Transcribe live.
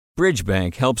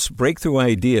Bridgebank helps breakthrough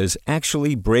ideas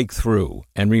actually break through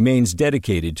and remains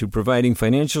dedicated to providing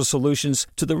financial solutions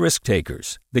to the risk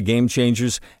takers, the game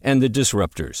changers, and the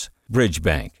disruptors.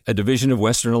 Bridgebank, a division of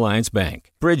Western Alliance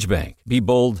Bank. Bridgebank. Be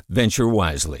bold, venture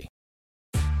wisely.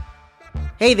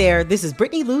 Hey there, this is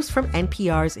Brittany Luce from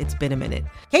NPR's It's Been a Minute.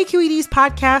 KQED's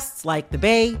podcasts like The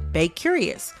Bay, Bay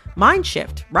Curious, Mind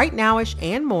Shift, Right Nowish,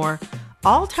 and more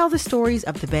all tell the stories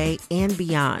of the Bay and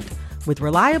beyond with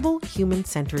reliable,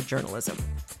 human-centered journalism.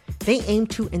 They aim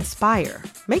to inspire,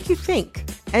 make you think,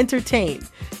 entertain,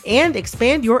 and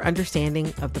expand your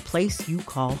understanding of the place you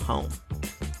call home.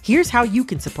 Here's how you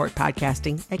can support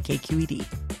podcasting at KQED.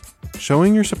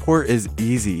 Showing your support is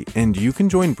easy, and you can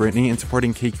join Brittany in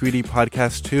supporting KQED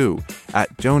Podcast too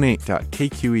at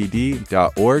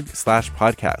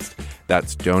donate.kqed.org/podcast.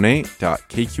 That's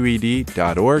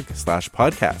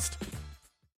donate.kqed.org/podcast.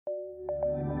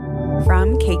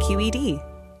 From KQED.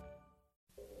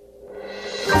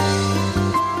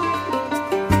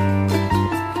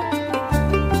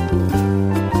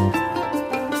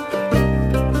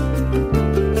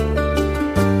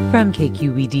 From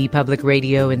KQED Public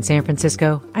Radio in San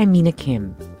Francisco, I'm Mina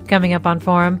Kim. Coming up on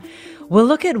Forum, we'll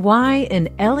look at why an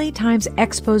LA Times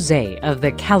expose of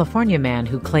the California man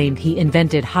who claimed he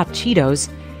invented hot Cheetos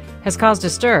has caused a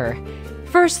stir.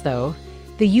 First, though,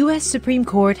 the U.S. Supreme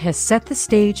Court has set the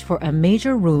stage for a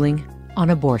major ruling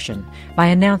on abortion by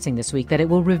announcing this week that it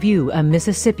will review a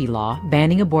Mississippi law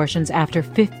banning abortions after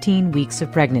 15 weeks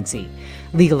of pregnancy.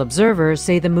 Legal observers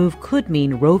say the move could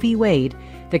mean Roe v. Wade,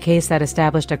 the case that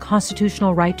established a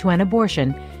constitutional right to an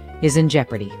abortion, is in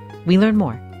jeopardy. We learn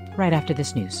more right after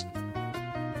this news.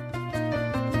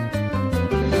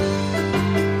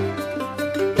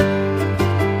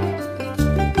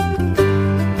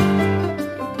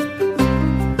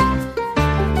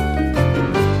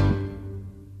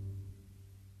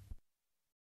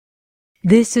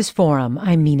 This is Forum.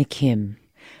 I'm Mina Kim.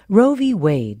 Roe v.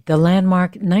 Wade, the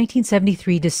landmark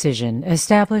 1973 decision,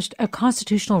 established a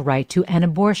constitutional right to an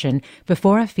abortion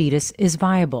before a fetus is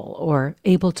viable or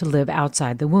able to live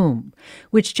outside the womb,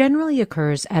 which generally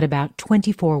occurs at about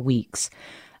 24 weeks.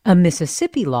 A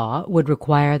Mississippi law would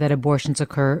require that abortions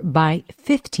occur by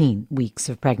 15 weeks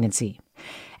of pregnancy.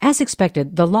 As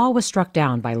expected, the law was struck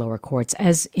down by lower courts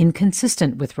as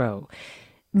inconsistent with Roe.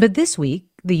 But this week,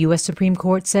 the U.S. Supreme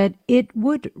Court said it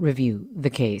would review the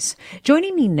case.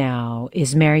 Joining me now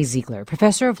is Mary Ziegler,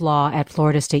 professor of law at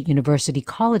Florida State University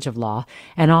College of Law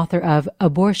and author of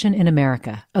Abortion in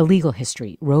America, A Legal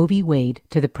History, Roe v. Wade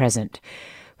to the Present.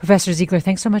 Professor Ziegler,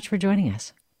 thanks so much for joining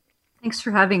us. Thanks for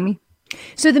having me.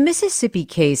 So the Mississippi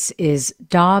case is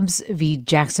Dobbs v.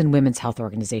 Jackson Women's Health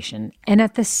Organization, and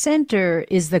at the center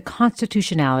is the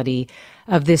constitutionality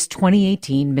of this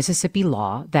 2018 Mississippi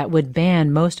law that would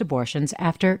ban most abortions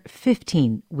after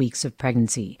 15 weeks of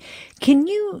pregnancy. Can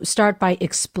you start by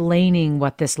explaining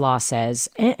what this law says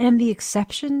and the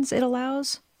exceptions it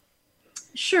allows?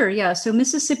 Sure, yeah. So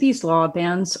Mississippi's law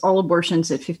bans all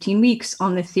abortions at 15 weeks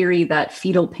on the theory that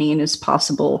fetal pain is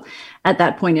possible at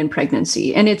that point in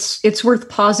pregnancy. And it's worth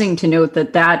pausing to note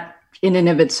that in and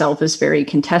of itself is very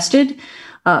contested.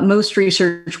 Most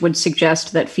research would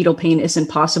suggest that fetal pain isn't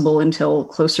possible until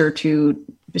closer to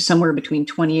somewhere between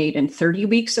 28 and 30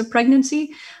 weeks of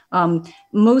pregnancy.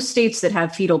 Most states that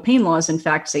have fetal pain laws, in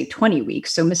fact, say 20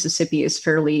 weeks. So Mississippi is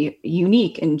fairly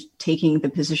unique in taking the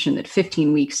position that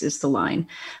 15 weeks is the line.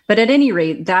 But at any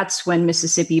rate, that's when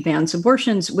Mississippi bans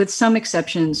abortions, with some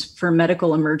exceptions for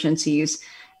medical emergencies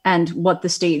and what the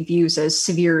state views as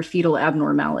severe fetal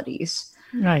abnormalities.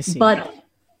 I see. But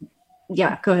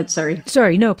yeah, go ahead. Sorry.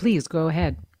 Sorry. No, please go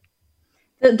ahead.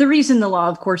 The reason the law,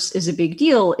 of course, is a big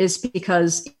deal is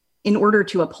because in order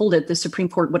to uphold it, the Supreme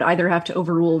Court would either have to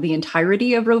overrule the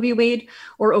entirety of Roe v. Wade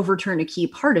or overturn a key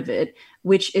part of it,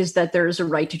 which is that there is a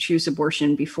right to choose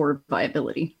abortion before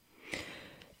viability.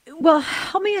 Well,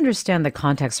 help me understand the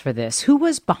context for this. Who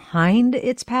was behind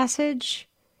its passage?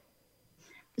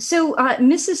 So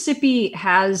Mississippi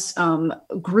has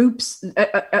groups,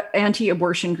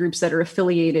 anti-abortion groups that are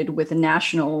affiliated with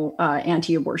national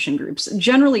anti-abortion groups.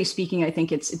 Generally speaking, I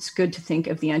think it's good to think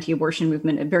of the anti-abortion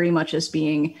movement very much as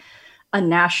being a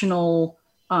national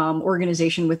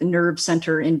organization with a nerve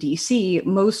center in DC.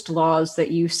 Most laws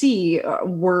that you see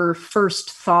were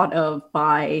first thought of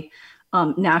by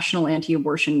national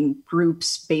anti-abortion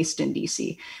groups based in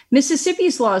DC.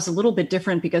 Mississippi's law is a little bit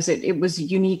different because it was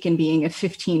unique in being a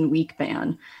 15-week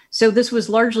ban. So this was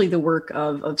largely the work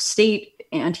of state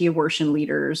anti-abortion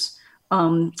leaders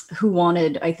who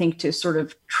wanted, I think, to sort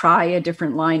of try a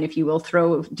different line, if you will,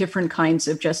 throw different kinds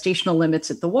of gestational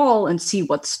limits at the wall and see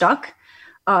what stuck.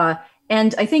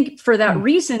 And I think for that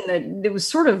reason, that it was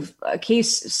sort of a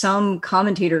case some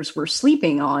commentators were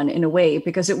sleeping on in a way,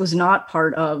 because it was not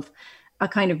part of a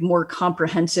kind of more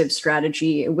comprehensive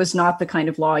strategy. It was not the kind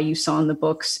of law you saw in the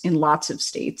books in lots of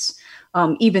states.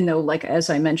 Even though, like, as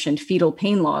I mentioned, fetal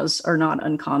pain laws are not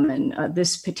uncommon,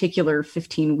 this particular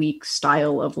 15-week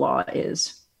style of law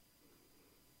is.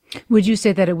 Would you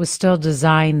say that it was still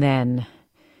designed then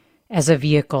as a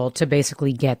vehicle to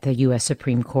basically get the U.S.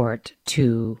 Supreme Court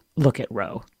to look at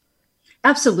Roe?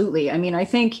 Absolutely. I mean, I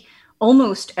think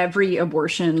almost every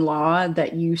abortion law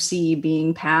that you see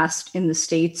being passed in the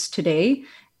states today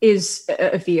is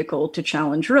a vehicle to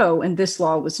challenge Roe, and this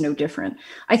law was no different.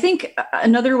 I think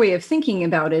another way of thinking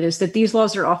about it is that these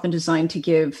laws are often designed to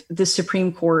give the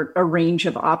Supreme Court a range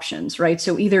of options, right?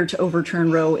 So either to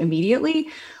overturn Roe immediately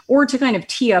or to kind of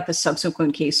tee up a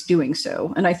subsequent case doing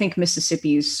so. And I think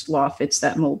Mississippi's law fits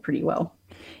that mold pretty well.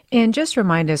 And just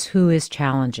remind us who is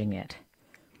challenging it.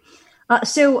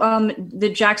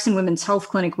 The Jackson Women's Health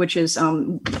Clinic, which is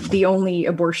the only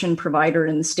abortion provider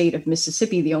in the state of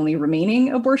Mississippi, the only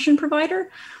remaining abortion provider,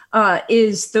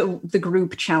 is the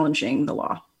group challenging the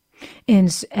law.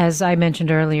 And as I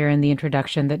mentioned earlier in the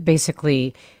introduction, that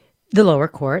basically the lower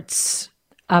courts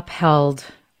upheld,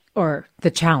 or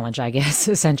the challenge, I guess,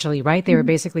 essentially, right? They were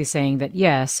basically saying that,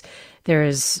 yes, there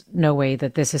is no way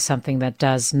that this is something that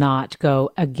does not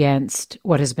go against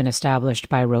what has been established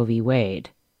by Roe v. Wade.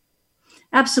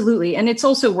 Absolutely. And it's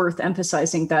also worth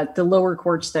emphasizing that the lower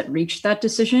courts that reached that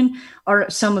decision are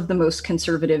some of the most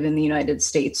conservative in the United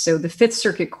States. So the Fifth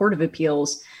Circuit Court of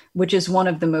Appeals, which is one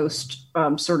of the most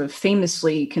sort of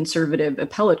famously conservative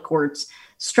appellate courts,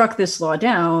 struck this law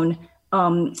down.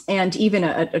 And even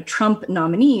a Trump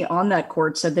nominee on that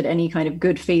court said that any kind of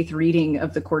good faith reading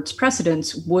of the court's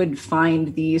precedents would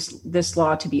find this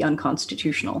law to be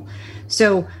unconstitutional.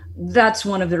 So that's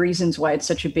one of the reasons why it's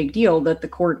such a big deal that the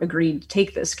court agreed to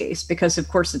take this case, because, of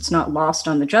course, it's not lost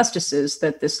on the justices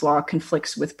that this law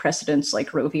conflicts with precedents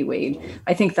like Roe v. Wade.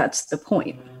 I think that's the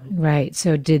point. Right.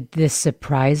 So did this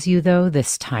surprise you, though,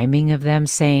 this timing of them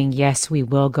saying, yes, we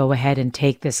will go ahead and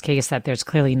take this case that there's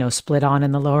clearly no split on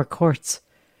in the lower courts?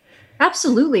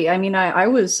 Absolutely. I mean,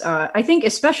 I think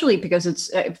especially because it's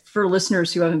for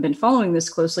listeners who haven't been following this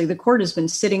closely, the court has been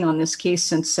sitting on this case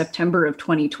since September of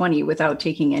 2020 without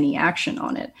taking any action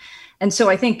on it. And so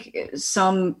I think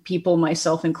some people,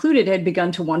 myself included, had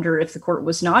begun to wonder if the court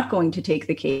was not going to take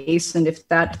the case, and if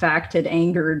that fact had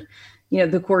angered,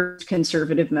 the court's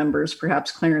conservative members.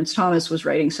 Perhaps Clarence Thomas was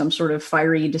writing some sort of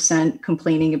fiery dissent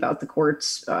complaining about the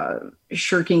court's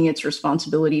shirking its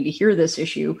responsibility to hear this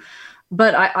issue.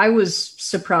 But I was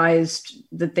surprised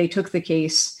that they took the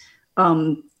case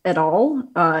at all.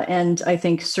 And I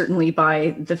think certainly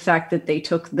by the fact that they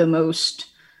took the most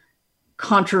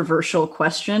controversial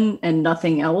question and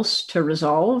nothing else to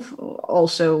resolve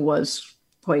also was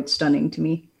quite stunning to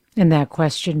me. And that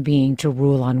question being to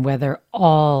rule on whether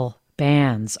all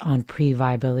bans on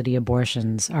pre-viability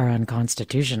abortions are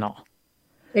unconstitutional.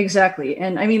 Exactly.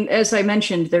 And I mean, as I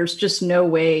mentioned, there's just no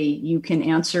way you can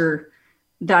answer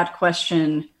that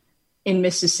question in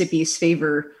Mississippi's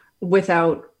favor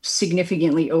without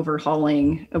significantly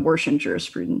overhauling abortion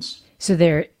jurisprudence.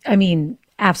 So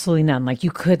absolutely none. Like,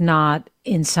 you could not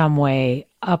in some way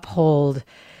uphold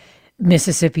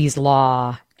Mississippi's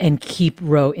law and keep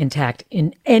Roe intact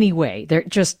in any way. They're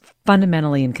just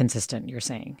fundamentally inconsistent, you're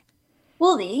saying.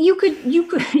 Well, you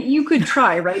could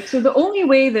try, right? So the only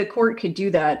way the court could do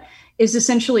that is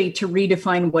essentially to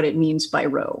redefine what it means by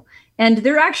Roe. And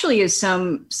there actually is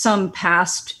some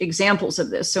past examples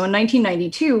of this. So in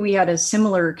 1992, we had a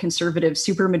similar conservative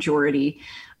supermajority.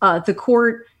 The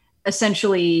court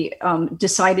essentially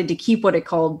decided to keep what it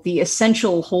called the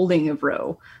essential holding of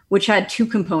Roe, which had two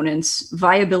components: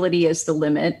 viability as the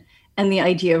limit and the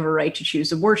idea of a right to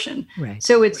choose abortion. Right.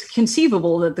 So it's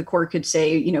conceivable that the court could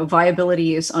say,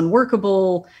 viability is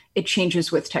unworkable, it changes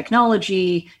with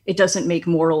technology, it doesn't make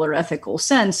moral or ethical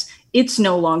sense, it's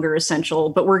no longer essential,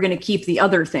 but we're going to keep the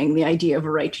other thing, the idea of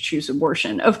a right to choose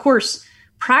abortion. Of course,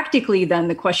 practically then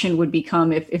the question would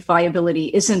become, if viability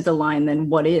isn't the line, then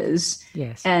what is?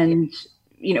 Yes. And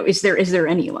is there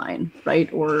any line,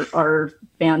 right? Or are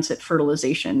bans at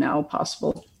fertilization now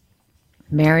possible?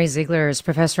 Mary Ziegler is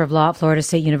professor of law at Florida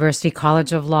State University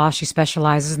College of Law. She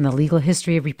specializes in the legal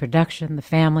history of reproduction, the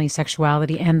family,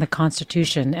 sexuality, and the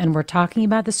Constitution. And we're talking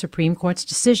about the Supreme Court's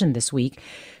decision this week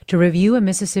to review a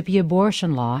Mississippi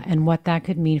abortion law and what that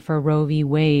could mean for Roe v.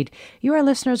 Wade. You, our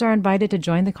listeners, are invited to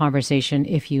join the conversation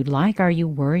if you'd like. Are you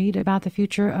worried about the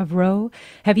future of Roe?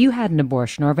 Have you had an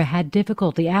abortion or ever had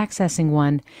difficulty accessing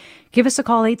one? Give us a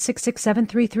call,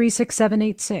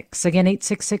 866-733-6786. Again,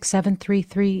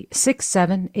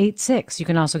 866-733-6786. You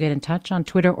can also get in touch on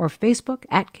Twitter or Facebook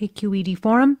at KQED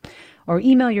Forum, or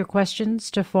email your questions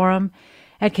to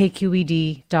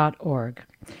forum@kqed.org.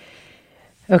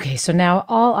 Okay, so now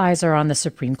all eyes are on the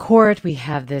Supreme Court. We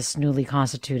have this newly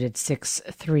constituted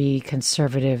 6-3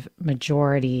 conservative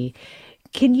majority.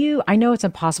 I know it's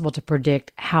impossible to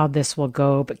predict how this will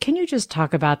go, but can you just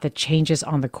talk about the changes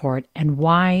on the court and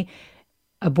why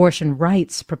abortion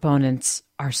rights proponents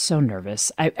are so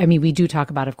nervous? I mean, we do talk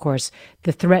about, of course,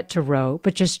 the threat to Roe,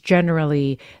 but just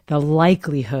generally the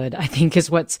likelihood, I think,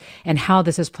 and how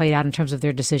this has played out in terms of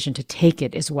their decision to take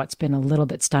it is what's been a little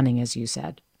bit stunning, as you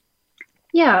said.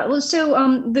 Yeah, well, so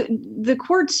the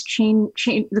court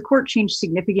changed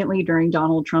significantly during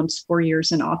Donald Trump's 4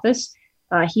 years in office.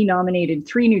 He nominated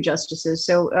 3 new justices.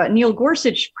 So Neil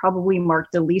Gorsuch probably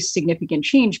marked the least significant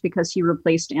change because he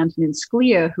replaced Antonin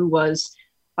Scalia, who was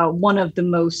one of the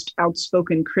most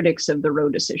outspoken critics of the Roe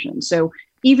decision. So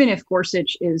even if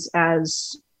Gorsuch is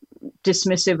as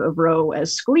dismissive of Roe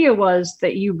as Scalia was,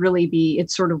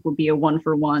 it sort of will be a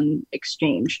one-for-one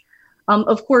exchange.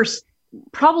 Of course,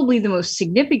 probably the most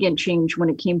significant change when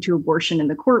it came to abortion in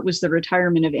the court was the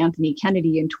retirement of Anthony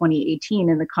Kennedy in 2018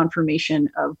 and the confirmation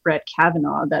of Brett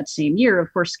Kavanaugh that same year.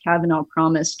 Of course, Kavanaugh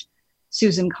promised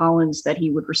Susan Collins that he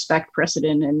would respect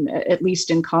precedent and, at least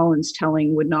in Collins'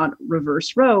 telling, would not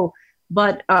reverse Roe.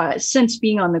 But since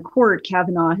being on the court,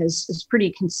 Kavanaugh has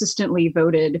pretty consistently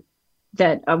voted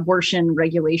that abortion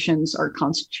regulations are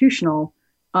constitutional.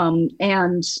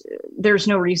 And there's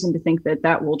no reason to think that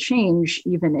that will change,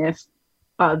 even if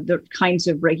the kinds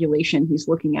of regulation he's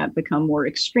looking at become more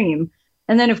extreme.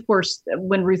 And then, of course,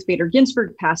 when Ruth Bader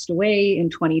Ginsburg passed away in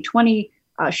 2020,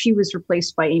 she was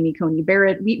replaced by Amy Coney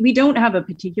Barrett. We don't have a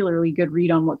particularly good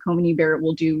read on what Coney Barrett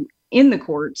will do in the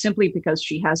court, simply because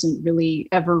she hasn't really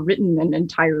ever written an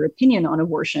entire opinion on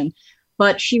abortion.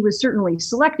 But she was certainly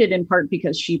selected in part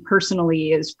because she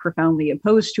personally is profoundly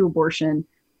opposed to abortion,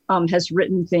 has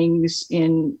written things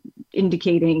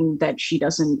indicating that she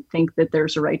doesn't think that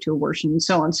there's a right to abortion and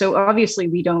so on. So obviously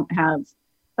we don't have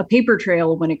a paper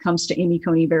trail when it comes to Amy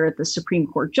Coney Barrett, the Supreme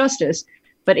Court justice,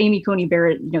 but Amy Coney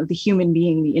Barrett, the human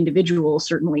being, the individual,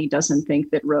 certainly doesn't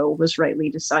think that Roe was rightly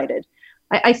decided.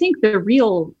 I think the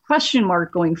real question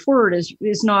mark going forward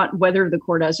is not whether the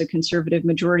court has a conservative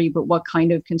majority, but what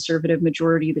kind of conservative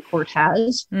majority the court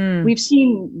has. We've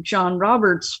seen John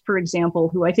Roberts, for example,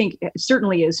 who I think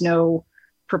certainly is no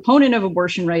proponent of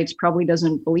abortion rights, probably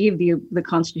doesn't believe the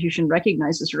Constitution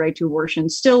recognizes the right to abortion,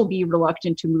 still be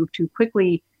reluctant to move too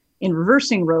quickly in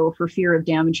reversing Roe for fear of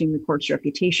damaging the court's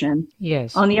reputation.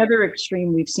 Yes. On the other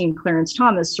extreme, we've seen Clarence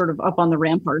Thomas sort of up on the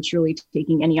ramparts, really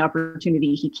taking any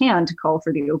opportunity he can to call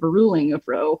for the overruling of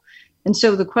Roe. And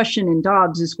so the question in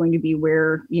Dobbs is going to be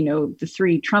where, the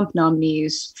 3 Trump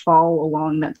nominees fall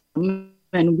along that.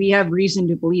 And we have reason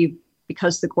to believe,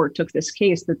 because the court took this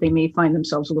case, that they may find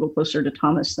themselves a little closer to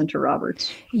Thomas than to Roberts.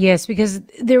 Yes, because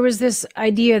there was this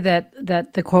idea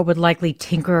that the court would likely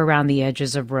tinker around the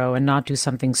edges of Roe and not do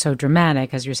something so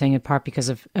dramatic, as you're saying, in part because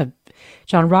of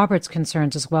John Roberts'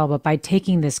 concerns as well. But by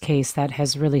taking this case, that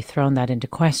has really thrown that into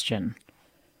question.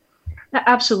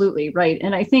 Absolutely, right.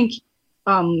 And I think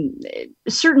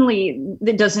certainly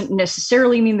that doesn't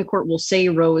necessarily mean the court will say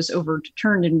Roe is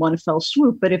overturned in one fell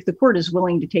swoop. But if the court is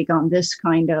willing to take on this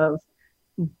kind of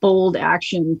bold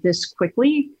action this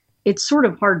quickly, it's sort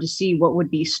of hard to see what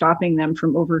would be stopping them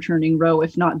from overturning Roe,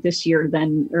 if not this year,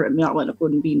 then, or not, it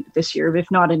wouldn't be this year, if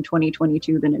not in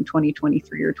 2022, then in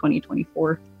 2023 or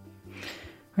 2024.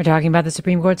 We're talking about the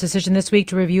Supreme Court's decision this week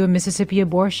to review a Mississippi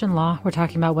abortion law. We're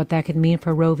talking about what that could mean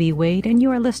for Roe v. Wade, and you,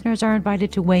 our listeners, are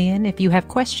invited to weigh in. If you have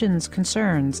questions,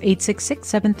 concerns,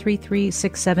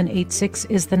 866-733-6786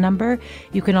 is the number.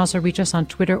 You can also reach us on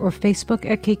Twitter or Facebook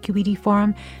at KQED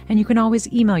Forum, and you can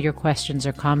always email your questions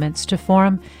or comments to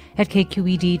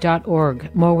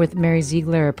forum@kqed.org. More with Mary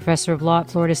Ziegler, professor of law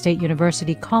at Florida State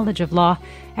University College of Law.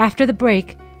 After the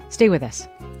break, stay with us.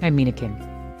 I'm Mina Kim.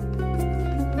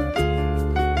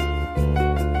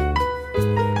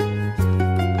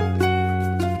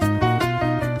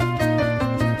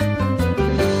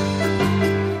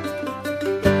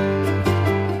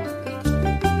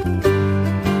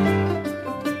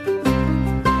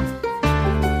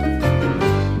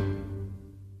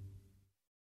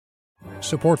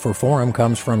 Support for Forum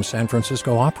comes from San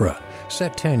Francisco Opera.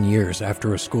 Set 10 years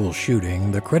after a school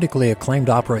shooting, the critically acclaimed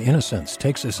opera Innocence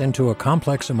takes us into a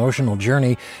complex emotional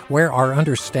journey where our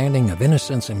understanding of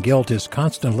innocence and guilt is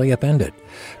constantly upended.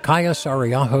 Kaya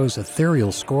Sariaho's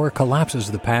ethereal score collapses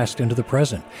the past into the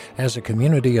present as a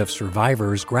community of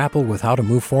survivors grapple with how to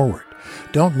move forward.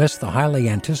 Don't miss the highly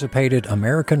anticipated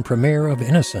American premiere of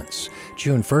Innocence,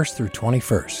 June 1st through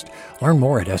 21st. Learn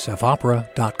more at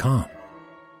sfopera.com.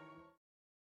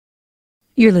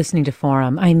 You're listening to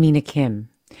Forum. I'm Mina Kim.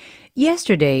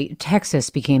 Yesterday, Texas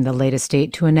became the latest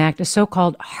state to enact a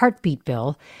so-called heartbeat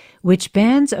bill, which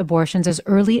bans abortions as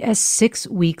early as 6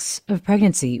 weeks of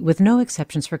pregnancy, with no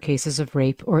exceptions for cases of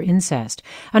rape or incest.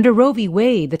 Under Roe v.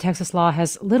 Wade, the Texas law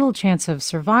has little chance of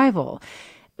survival.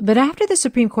 But after the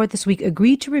Supreme Court this week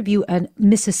agreed to review a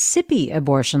Mississippi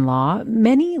abortion law,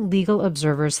 many legal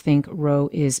observers think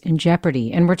Roe is in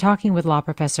jeopardy. And we're talking with law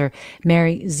professor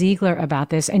Mary Ziegler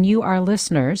about this. And you, our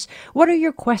listeners, what are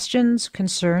your questions,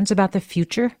 concerns about the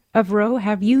future of Roe?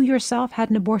 Have you yourself had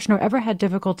an abortion or ever had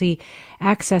difficulty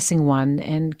accessing one?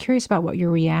 And curious about what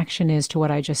your reaction is to what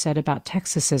I just said about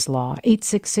Texas's law.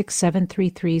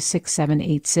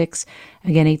 866-733-6786.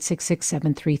 Again,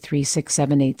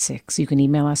 866-733-6786. You can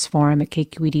email us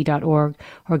forum@kqed.org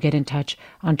or get in touch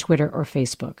on Twitter or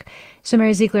Facebook. So,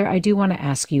 Mary Ziegler, I do want to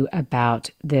ask you about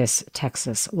this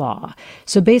Texas law.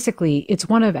 So basically, it's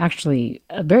one of actually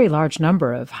a very large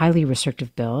number of highly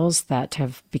restrictive bills that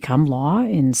have become law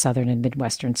in southern and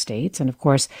Midwestern states. And of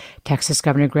course, Texas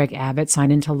Governor Greg Abbott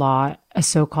signed into law a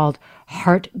so-called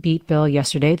heartbeat bill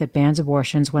yesterday that bans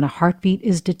abortions when a heartbeat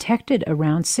is detected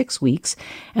around 6 weeks,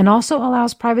 and also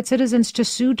allows private citizens to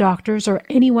sue doctors or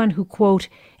anyone who, quote,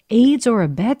 aids or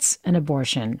abets an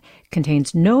abortion,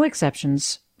 contains no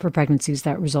exceptions for pregnancies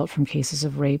that result from cases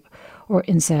of rape or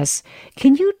incest.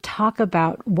 Can you talk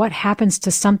about what happens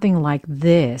to something like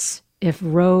this if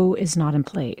Roe is not in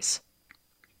place?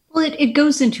 Well, it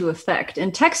goes into effect,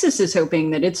 and Texas is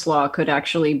hoping that its law could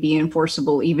actually be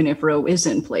enforceable even if Roe is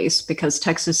in place, because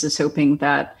Texas is hoping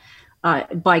that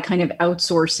by kind of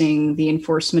outsourcing the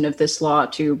enforcement of this law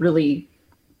to really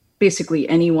basically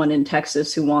anyone in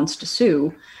Texas who wants to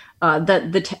sue,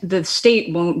 that the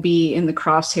state won't be in the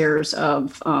crosshairs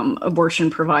of abortion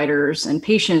providers and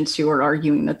patients who are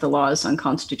arguing that the law is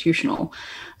unconstitutional.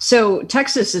 So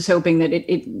Texas is hoping that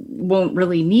it won't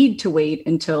really need to wait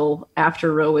until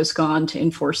after Roe is gone to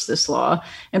enforce this law,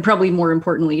 and probably more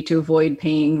importantly, to avoid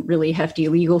paying really hefty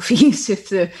legal fees if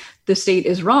the state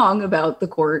is wrong about the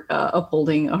court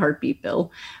upholding a heartbeat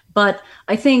bill. But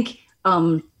I think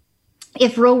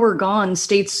if Roe were gone,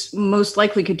 states most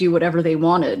likely could do whatever they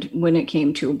wanted when it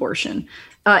came to abortion.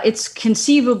 It's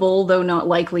conceivable, though not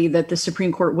likely, that the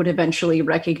Supreme Court would eventually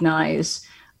recognize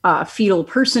fetal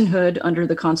personhood under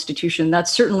the Constitution.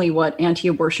 That's certainly what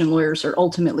anti-abortion lawyers are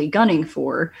ultimately gunning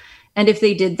for. And if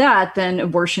they did that, then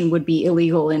abortion would be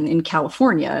illegal in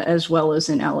California as well as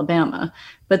in Alabama.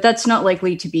 But that's not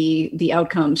likely to be the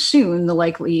outcome soon. The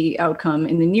likely outcome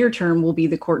in the near term will be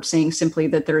the court saying simply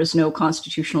that there is no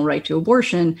constitutional right to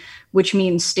abortion, which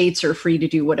means states are free to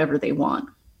do whatever they want.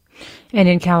 And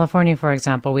in California, for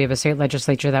example, we have a state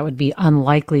legislature that would be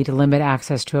unlikely to limit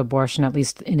access to abortion, at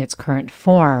least in its current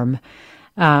form.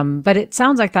 But it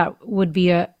sounds like that would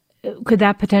be could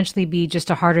that potentially be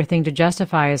just a harder thing to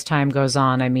justify as time goes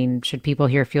on? I mean, should people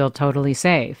here feel totally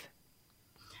safe?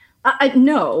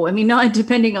 No, I mean, not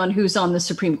depending on who's on the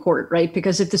Supreme Court, right?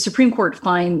 Because if the Supreme Court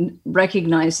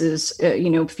recognizes,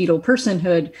 fetal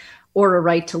personhood or a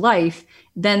right to life,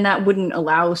 then that wouldn't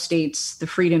allow states the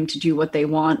freedom to do what they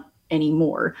want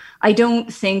anymore. I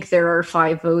don't think there are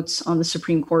 5 votes on the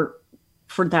Supreme Court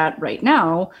for that right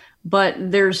now, but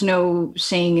there's no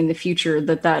saying in the future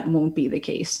that that won't be the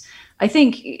case. I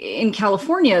think in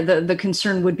California, the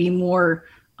concern would be more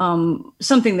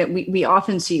something that we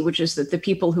often see, which is that the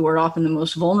people who are often the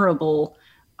most vulnerable,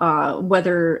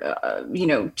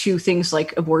 to things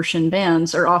like abortion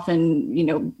bans, are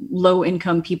often,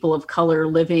 low-income people of color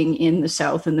living in the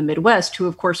South and the Midwest, who,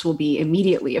 of course, will be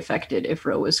immediately affected if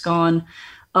Roe is gone.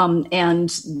 And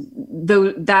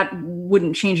though that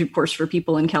wouldn't change, of course, for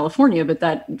people in California, but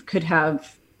that could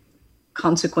have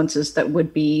consequences that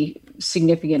would be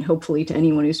significant, hopefully, to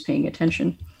anyone who's paying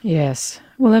attention. Yes.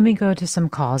 Well, let me go to some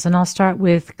calls, and I'll start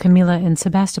with Camila in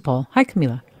Sebastopol. Hi,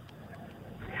 Camila.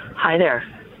 Hi there.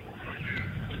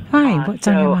 Hi. What's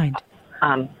on your mind?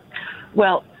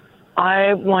 Well,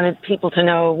 I wanted people to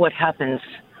know what happens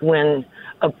when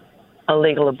a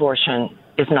legal abortion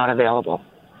is not available.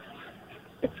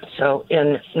 So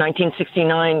in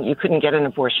 1969, you couldn't get an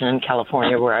abortion in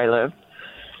California where I live.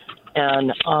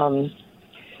 And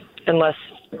unless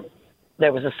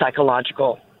there was a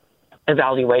psychological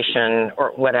evaluation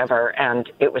or whatever,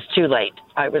 and it was too late.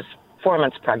 I was 4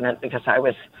 months pregnant because I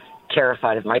was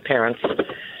terrified of my parents.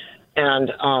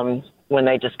 And when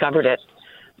they discovered it,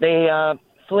 they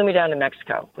flew me down to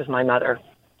Mexico with my mother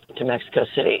to Mexico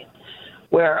City,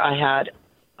 where I had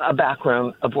a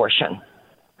backroom abortion.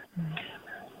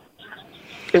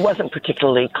 It wasn't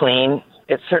particularly clean.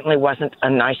 It certainly wasn't a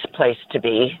nice place to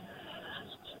be.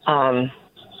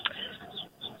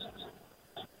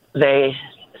 They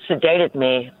sedated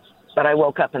me, but I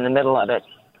woke up in the middle of it,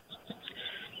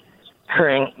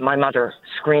 hearing my mother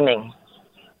screaming.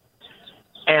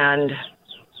 And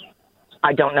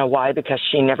I don't know why, because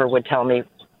she never would tell me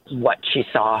what she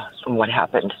saw and what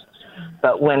happened.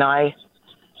 But when I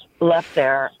left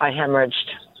there, I hemorrhaged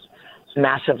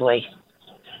massively,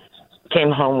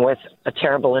 came home with a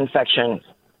terrible infection,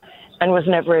 and was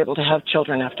never able to have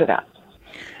children after that.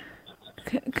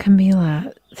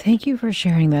 Camila, thank you for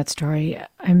sharing that story.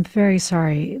 I'm very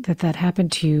sorry that that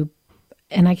happened to you,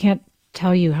 and I can't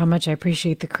tell you how much I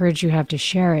appreciate the courage you have to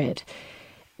share it.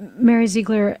 Mary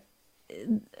Ziegler,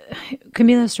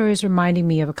 Camila's story is reminding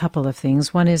me of a couple of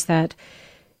things. One is that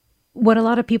what a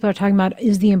lot of people are talking about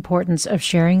is the importance of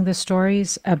sharing the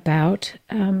stories about,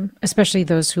 especially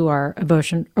those who are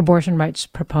abortion rights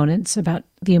proponents, about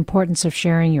the importance of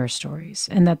sharing your stories,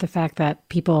 and that the fact that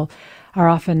people are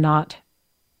often not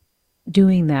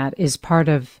doing that is part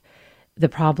of the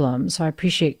problem. So I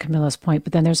appreciate Camila's point.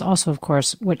 But then there's also, of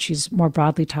course, what she's more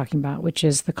broadly talking about, which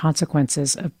is the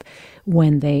consequences of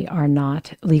when they are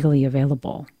not legally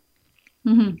available.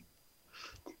 Mm-hmm.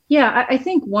 Yeah, I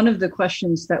think one of the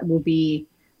questions that will be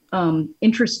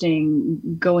interesting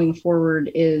going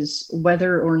forward is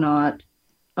whether or not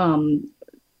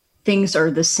things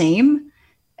are the same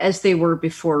as they were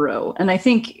before Roe. And I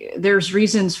think there's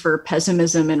reasons for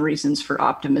pessimism and reasons for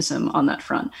optimism on that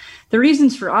front. The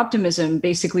reasons for optimism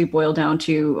basically boil down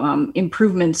to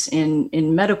improvements in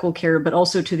medical care, but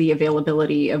also to the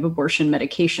availability of abortion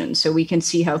medication. So we can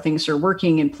see how things are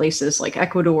working in places like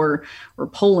Ecuador or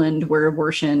Poland, where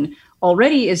abortion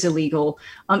already is illegal.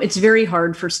 It's very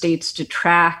hard for states to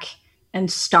track and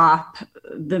stop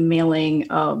the mailing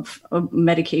of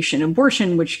medication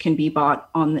abortion, which can be bought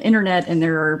on the internet. And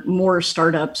there are more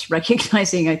startups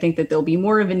recognizing, I think, that there'll be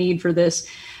more of a need for this,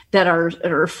 that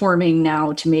are forming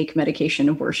now to make medication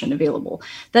abortion available.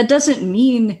 That doesn't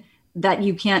mean that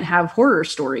you can't have horror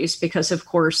stories, because, of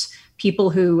course, people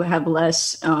who have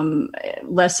less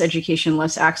education,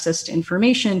 less access to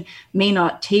information may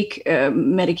not take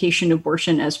medication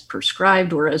abortion as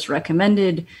prescribed or as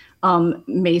recommended,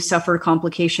 may suffer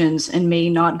complications, and may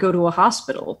not go to a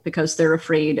hospital because they're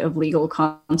afraid of legal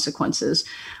consequences.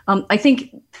 I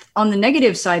think on the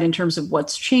negative side, in terms of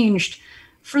what's changed,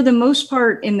 for the most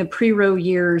part in the pre-Roe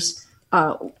years,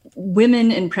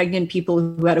 women and pregnant people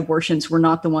who had abortions were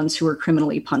not the ones who were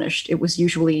criminally punished. It was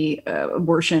usually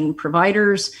abortion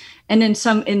providers, and in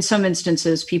some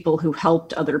instances, people who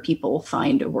helped other people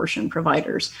find abortion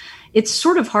providers. It's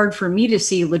sort of hard for me to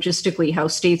see logistically how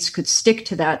states could stick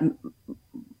to that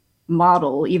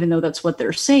model, even though that's what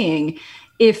they're saying,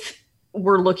 if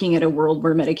we're looking at a world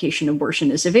where medication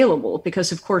abortion is available.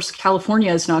 Because, of course,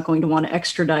 California is not going to want to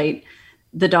extradite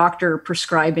the doctor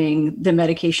prescribing the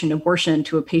medication abortion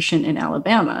to a patient in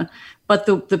Alabama. But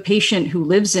the patient who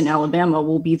lives in Alabama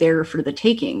will be there for the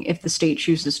taking if the state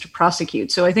chooses to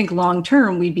prosecute. So I think long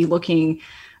term, we'd be looking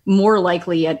more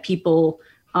likely at people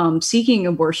seeking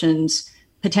abortions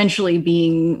potentially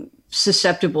being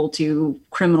susceptible to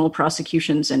criminal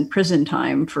prosecutions and prison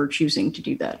time for choosing to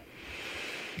do that.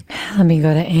 Let me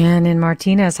go to Ann in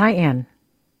Martinez. Hi, Ann.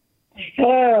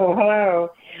 Hello.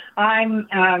 I'm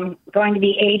going to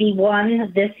be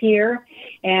 81 this year,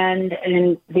 and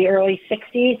in the early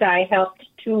 60s, I helped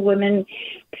 2 women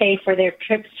pay for their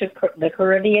trips to the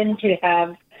Caribbean to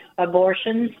have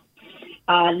abortions.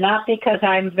 Not because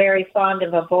I'm very fond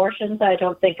of abortions. I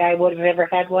don't think I would have ever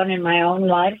had one in my own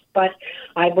life, but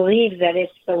I believe that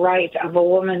it's the right of a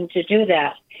woman to do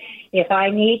that. If I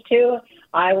need to,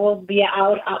 I will be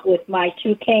out with my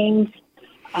 2 canes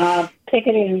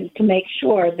picketing to make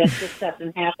sure that this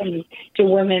doesn't happen to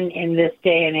women in this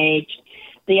day and age.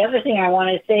 The other thing I want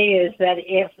to say is that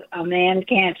if a man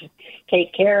can't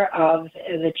take care of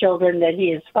the children that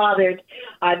he has fathered,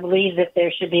 I believe that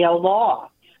there should be a law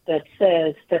that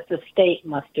says that the state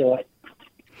must do it.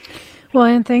 Well,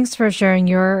 and thanks for sharing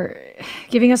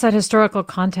giving us that historical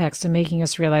context and making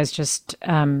us realize just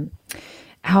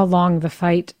how long the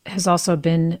fight has also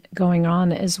been going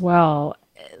on as well.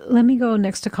 Let me go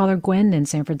next to caller Gwen in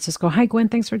San Francisco. Hi, Gwen.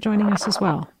 Thanks for joining us as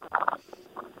well.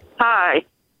 Hi.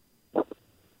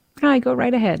 Hi, go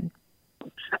right ahead.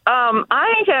 I'm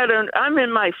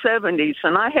in my 70s,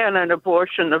 and I had an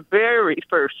abortion the very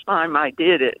first time I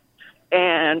did it.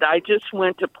 And I just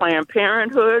went to Planned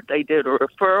Parenthood. They did a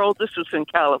referral. This was in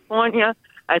California.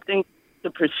 I think the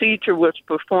procedure was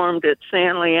performed at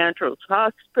San Leandro's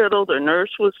Hospital. The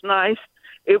nurse was nice.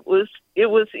 It was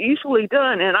easily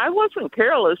done. And I wasn't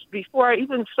careless. Before I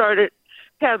even started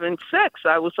having sex,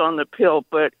 I was on the pill,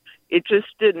 but it just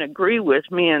didn't agree with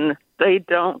me. And they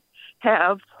didn't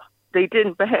have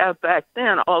back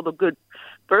then all the good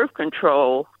birth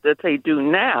control that they do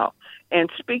now. And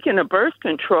speaking of birth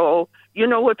control, you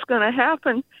know what's going to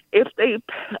happen if they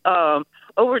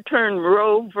overturn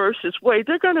Roe versus Wade?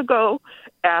 They're going to go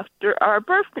after our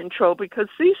birth control because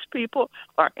these people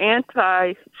are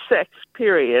anti-sex,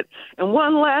 period. And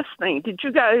one last thing, did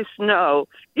you guys know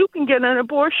you can get an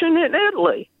abortion in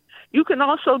Italy? You can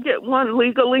also get one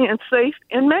legally and safe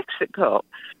in Mexico.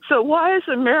 So why is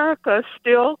America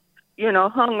still,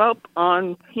 hung up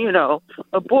on,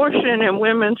 abortion and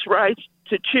women's rights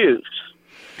to choose?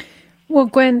 Well,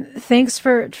 Gwen, thanks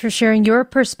for sharing your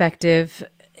perspective.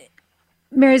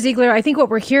 Mary Ziegler, I think what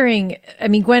we're hearing,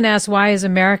 Gwen asked, why is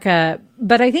America?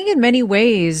 But I think in many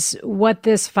ways, what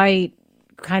this fight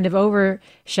kind of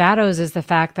overshadows is the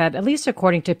fact that, at least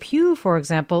according to Pew, for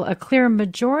example, a clear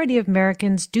majority of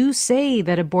Americans do say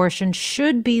that abortion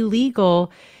should be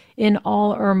legal in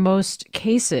all or most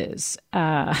cases.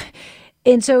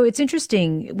 And so it's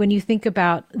interesting when you think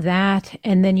about that,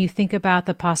 and then you think about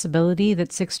the possibility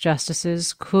that 6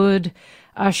 justices could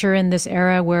usher in this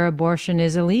era where abortion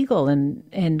is illegal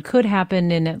and could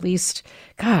happen in at least,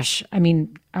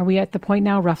 are we at the point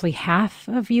now roughly half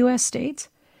of U.S. states?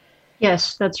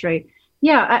 Yes, that's right.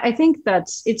 Yeah, I think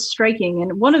it's striking.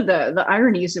 And one of the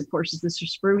ironies, of course, is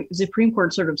the Supreme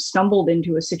Court sort of stumbled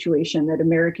into a situation that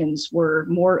Americans were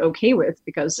more okay with,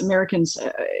 because Americans,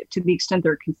 to the extent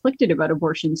they're conflicted about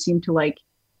abortion, seem to like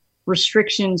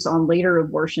restrictions on later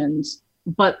abortions,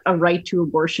 but a right to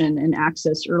abortion and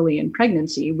access early in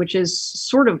pregnancy, which is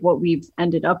sort of what we've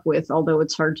ended up with, although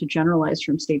it's hard to generalize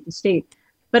from state to state.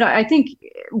 But I think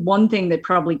one thing that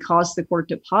probably caused the court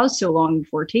to pause so long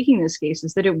before taking this case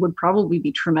is that it would probably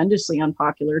be tremendously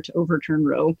unpopular to overturn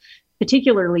Roe,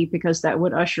 particularly because that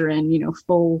would usher in,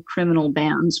 full criminal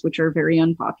bans, which are very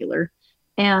unpopular.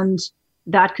 And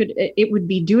it would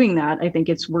be doing that, I think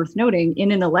it's worth noting,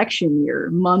 in an election year,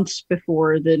 months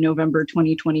before the November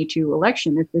 2022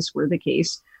 election, if this were the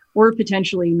case, or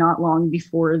potentially not long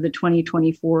before the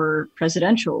 2024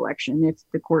 presidential election, if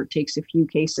the court takes a few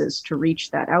cases to reach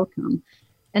that outcome.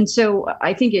 And so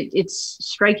I think it's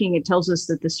striking. It tells us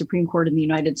that the Supreme Court in the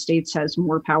United States has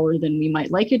more power than we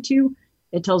might like it to.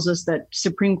 It tells us that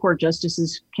Supreme Court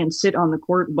justices can sit on the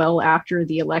court well after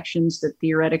the elections that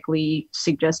theoretically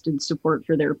suggested support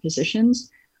for their positions.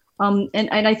 And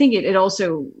I think it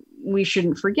also, we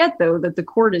shouldn't forget, though, that the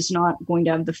court is not going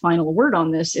to have the final word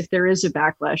on this. If there is a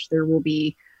backlash, there will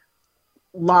be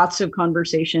lots of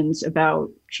conversations about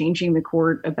changing the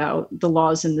court, about the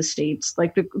laws in the states.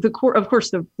 Like the court, of course,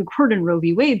 the court in Roe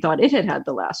v. Wade thought it had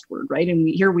the last word, right? And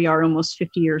here we are almost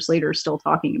 50 years later still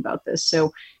talking about this.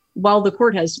 So while the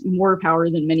court has more power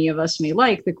than many of us may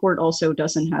like, the court also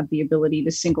doesn't have the ability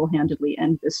to single-handedly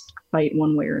end this fight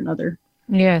one way or another.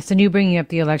 Yes, and you bringing up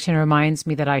the election reminds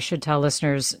me that I should tell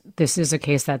listeners this is a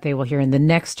case that they will hear in the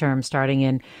next term starting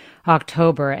in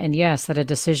October. And yes, that a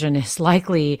decision is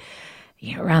likely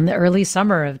around the early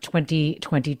summer of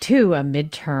 2022, a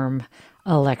midterm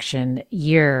election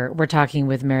year. We're talking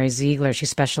with Mary Ziegler. She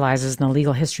specializes in the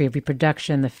legal history of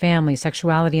reproduction, the family,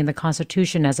 sexuality, and the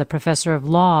Constitution as a professor of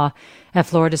law at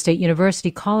Florida State University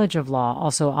College of Law,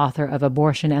 also author of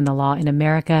Abortion and the Law in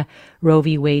America, Roe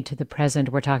v. Wade to the Present.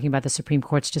 We're talking about the Supreme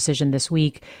Court's decision this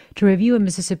week to review a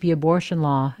Mississippi abortion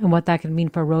law and what that could mean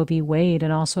for Roe v. Wade,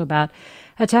 and also about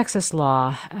a Texas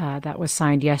law that was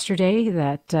signed yesterday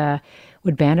that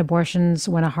would ban abortions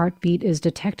when a heartbeat is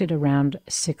detected around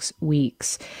 6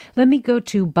 weeks. Let me go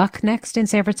to Buck next in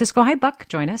San Francisco. Hi, Buck.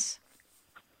 Join us.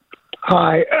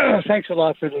 Hi. Thanks a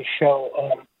lot for this show.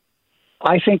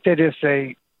 I think that if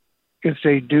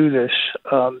they do this,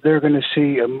 they're going to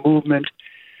see a movement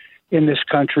in this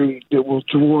country that will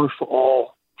dwarf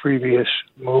all previous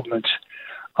movements.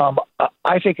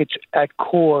 I think it's at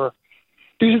core,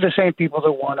 these are the same people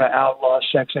that want to outlaw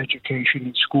sex education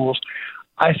in schools.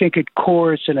 I think at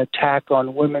core it's an attack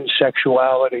on women's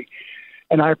sexuality.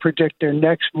 And I predict their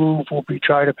next move will be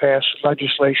try to pass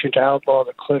legislation to outlaw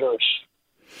the clitoris.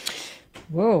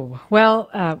 Whoa. Well,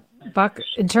 Buck,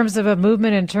 in terms of a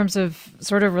movement, in terms of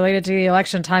sort of related to the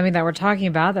election timing that we're talking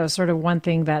about, that was sort of one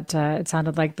thing that it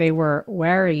sounded like they were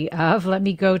wary of. Let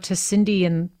me go to Cindy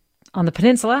on the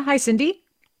peninsula. Hi, Cindy.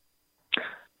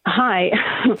 Hi.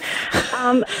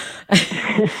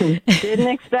 Didn't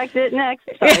expect it next.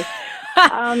 Sorry.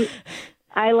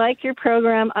 I like your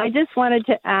program. I just wanted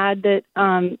to add that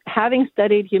having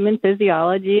studied human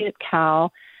physiology at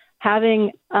Cal,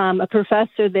 having a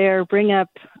professor there bring up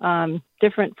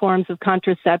different forms of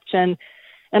contraception,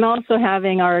 and also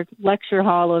having our lecture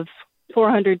hall of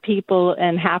 400 people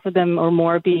and half of them or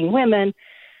more being women,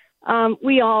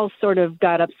 we all sort of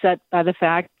got upset by the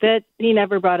fact that he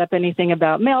never brought up anything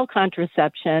about male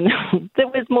contraception that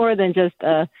was more than just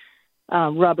a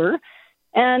rubber.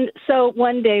 And so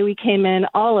one day we came in,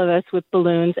 all of us with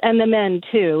balloons, and the men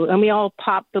too, and we all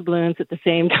popped the balloons at the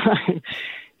same time,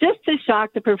 just to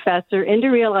shock the professor into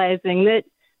realizing that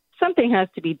something has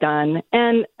to be done.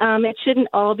 And it shouldn't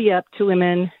all be up to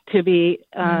women to be,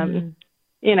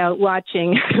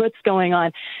 watching what's going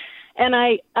on. And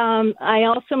I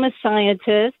also am a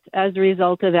scientist as a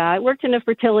result of that. I worked in a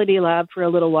fertility lab for a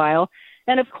little while.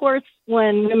 And of course,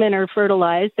 when women are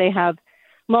fertilized, they have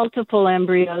multiple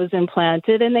embryos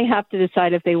implanted, and they have to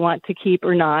decide if they want to keep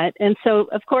or not. And so,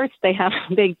 of course,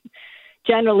 they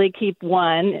generally keep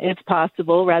one if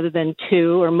possible rather than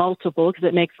two or multiple, because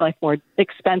it makes life more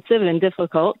expensive and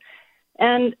difficult.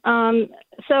 And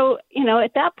so,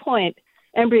 at that point,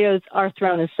 embryos are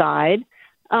thrown aside.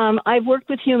 I've worked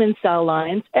with human cell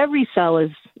lines. Every cell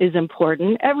is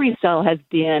important. Every cell has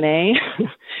DNA.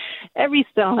 Every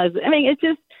cell has,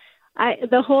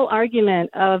 the whole argument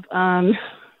of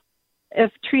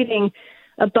treating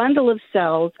a bundle of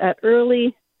cells at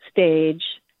early stage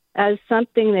as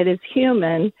something that is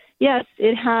human, yes,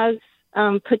 it has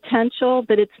potential,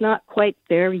 but it's not quite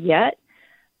there yet.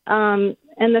 And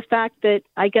the fact that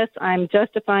I guess I'm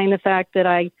justifying the fact that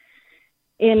I,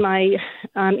 in my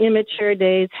immature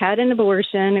days, had an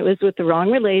abortion. It was with the wrong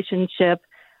relationship.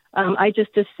 I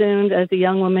just assumed as a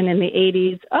young woman in the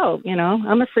 80s,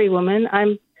 I'm a free woman.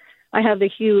 I have a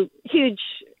huge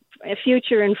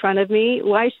future in front of me.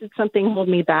 Why should something hold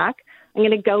me back? I'm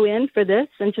going to go in for this,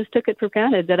 and just took it for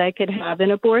granted that I could have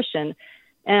an abortion.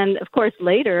 And of course,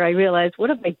 later I realized,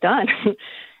 what have I done?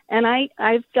 And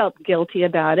I felt guilty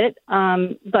about it,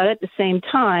 but at the same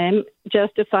time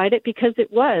justified it because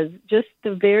it was just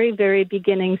the very, very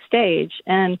beginning stage.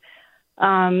 And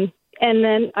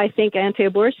then I think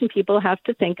anti-abortion people have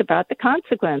to think about the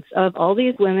consequence of all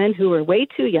these women who are way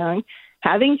too young,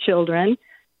 having children,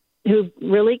 who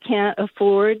really can't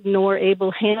afford nor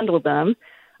able handle them,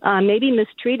 maybe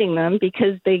mistreating them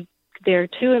because they're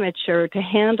too immature to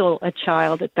handle a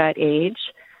child at that age.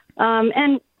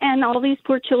 And all these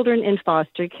poor children in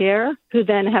foster care who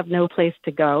then have no place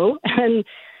to go. And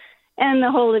the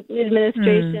whole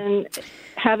administration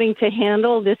having to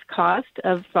handle this cost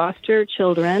of foster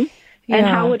children. Yeah. And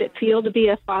how would it feel to be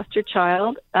a foster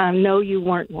child? No, you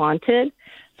weren't wanted.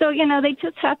 So, they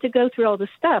just have to go through all the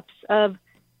steps of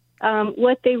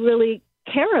what they really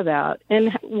care about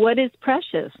and what is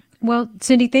precious. Well,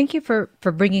 Cindy, thank you for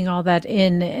bringing all that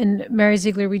in. And Mary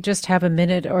Ziegler, we just have a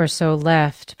minute or so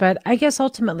left. But I guess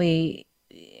ultimately,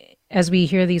 as we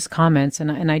hear these comments,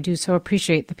 and I do so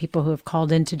appreciate the people who have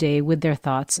called in today with their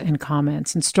thoughts and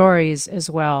comments and stories as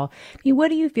well. I mean, what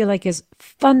do you feel like is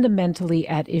fundamentally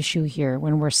at issue here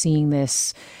when we're seeing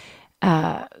this,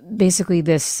 basically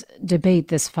this debate,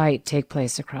 this fight take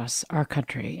place across our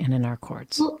country and in our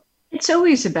courts? Well, it's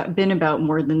always been about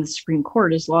more than the Supreme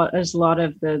Court. As a lot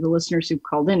of the listeners who've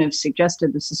called in have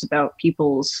suggested, this is about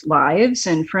people's lives.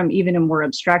 And from even a more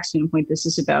abstract standpoint, this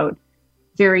is about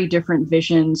very different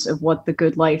visions of what the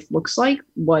good life looks like,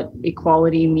 what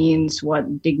equality means,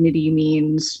 what dignity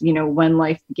means, when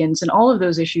life begins. And all of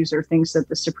those issues are things that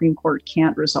the Supreme Court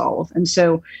can't resolve. And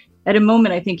so at a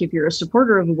moment, I think if you're a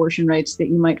supporter of abortion rights that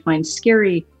you might find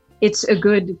scary, it's a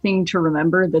good thing to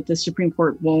remember that the Supreme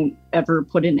Court won't ever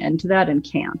put an end to that and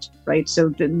can't, right?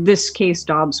 So this case,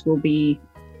 Dobbs, will be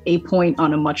a point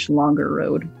on a much longer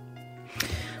road.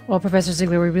 Well, Professor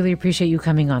Ziegler, we really appreciate you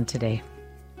coming on today.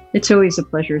 It's always a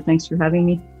pleasure. Thanks for having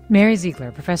me. Mary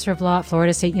Ziegler, Professor of Law at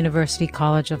Florida State University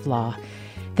College of Law.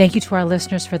 Thank you to our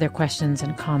listeners for their questions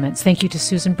and comments. Thank you to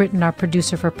Susan Britton, our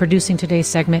producer, for producing today's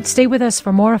segment. Stay with us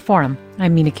for more of Forum.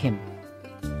 I'm Mina Kim.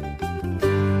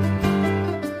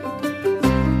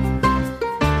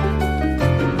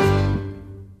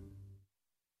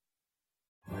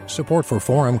 Support for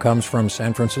Forum comes from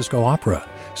San Francisco Opera.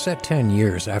 Set 10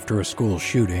 years after a school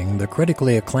shooting, the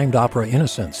critically acclaimed opera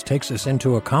Innocence takes us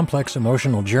into a complex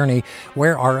emotional journey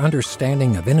where our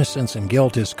understanding of innocence and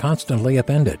guilt is constantly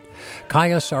upended.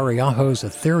 Kaya Sariaho's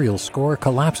ethereal score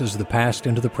collapses the past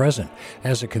into the present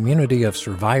as a community of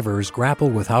survivors grapple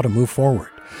with how to move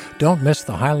forward. Don't miss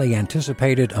the highly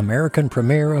anticipated American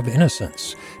premiere of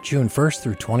Innocence. June 1st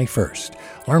through 21st.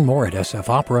 Learn more at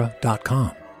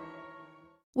sfopera.com.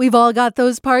 We've all got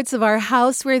those parts of our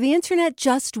house where the internet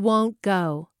just won't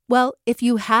go. Well, if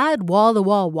you had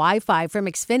wall-to-wall Wi-Fi from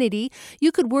Xfinity,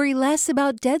 you could worry less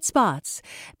about dead spots.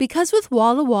 Because with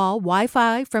wall-to-wall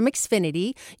Wi-Fi from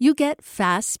Xfinity, you get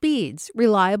fast speeds,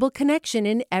 reliable connection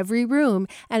in every room,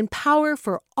 and power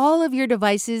for all of your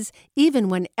devices, even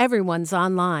when everyone's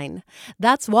online.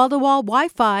 That's wall-to-wall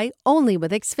Wi-Fi only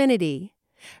with Xfinity.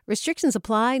 Restrictions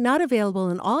apply, not available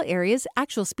in all areas.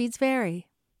 Actual speeds vary.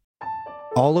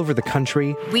 All over the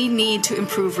country, we need to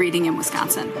improve reading in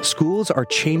Wisconsin. Schools are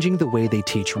changing the way they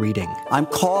teach reading. I'm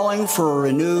calling for a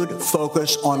renewed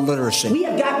focus on literacy. We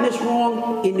have gotten this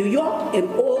wrong in New York and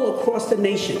all across the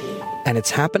nation. And it's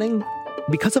happening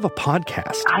because of a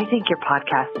podcast. I think your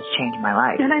podcast has changed my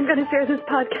life. And I'm going to share this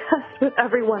podcast with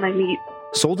everyone I meet.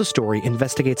 Sold a Story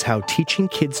investigates how teaching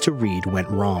kids to read went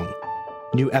wrong.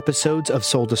 New episodes of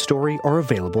Sold a Story are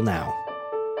available now.